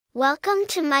Welcome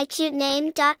to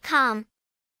mycutename.com.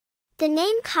 The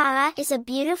name Cara is a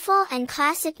beautiful and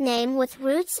classic name with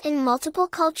roots in multiple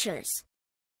cultures.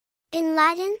 In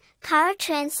Latin, Cara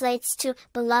translates to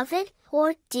beloved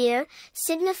or dear,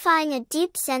 signifying a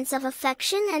deep sense of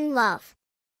affection and love.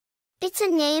 It's a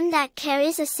name that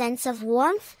carries a sense of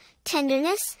warmth,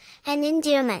 tenderness, and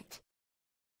endearment.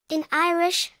 In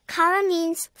Irish, Cara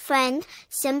means friend,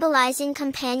 symbolizing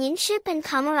companionship and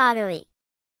camaraderie.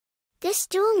 This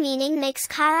dual meaning makes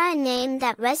Cara a name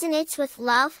that resonates with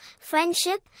love,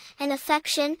 friendship, and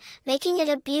affection, making it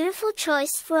a beautiful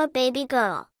choice for a baby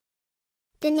girl.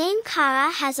 The name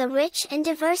Cara has a rich and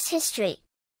diverse history.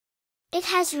 It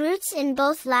has roots in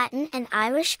both Latin and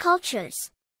Irish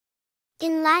cultures.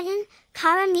 In Latin,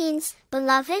 Cara means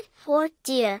beloved or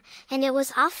dear, and it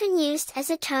was often used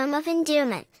as a term of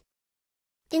endearment.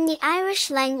 In the Irish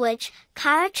language,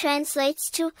 Cara translates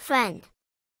to friend.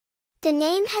 The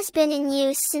name has been in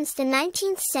use since the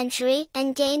 19th century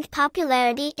and gained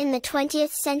popularity in the 20th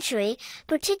century,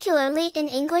 particularly in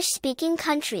English-speaking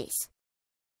countries.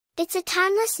 It's a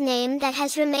timeless name that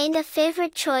has remained a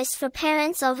favorite choice for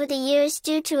parents over the years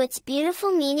due to its beautiful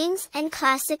meanings and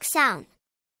classic sound.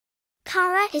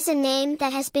 Cara is a name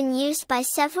that has been used by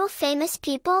several famous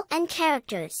people and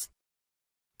characters.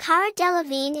 Cara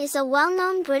Delevingne is a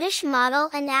well-known British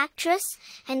model and actress,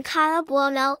 and Cara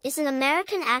Buono is an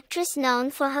American actress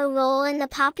known for her role in the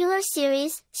popular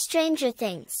series, Stranger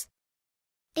Things.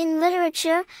 In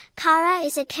literature, Cara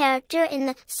is a character in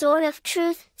the Sword of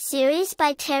Truth series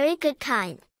by Terry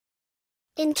Goodkind.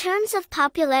 In terms of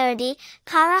popularity,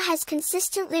 Cara has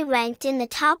consistently ranked in the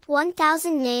top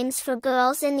 1,000 names for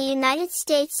girls in the United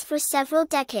States for several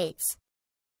decades.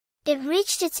 It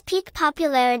reached its peak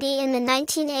popularity in the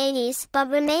 1980s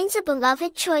but remains a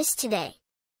beloved choice today.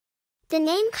 The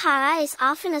name Cara is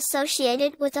often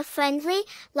associated with a friendly,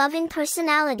 loving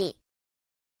personality.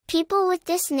 People with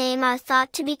this name are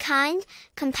thought to be kind,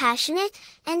 compassionate,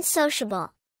 and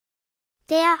sociable.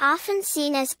 They are often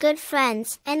seen as good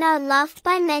friends and are loved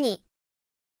by many.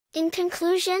 In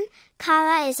conclusion,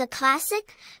 Cara is a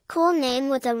classic, cool name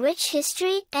with a rich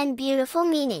history and beautiful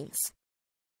meanings.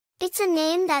 It's a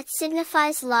name that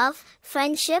signifies love,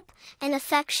 friendship, and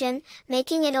affection,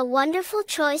 making it a wonderful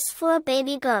choice for a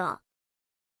baby girl.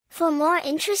 For more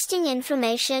interesting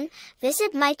information,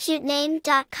 visit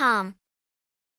mycutename.com.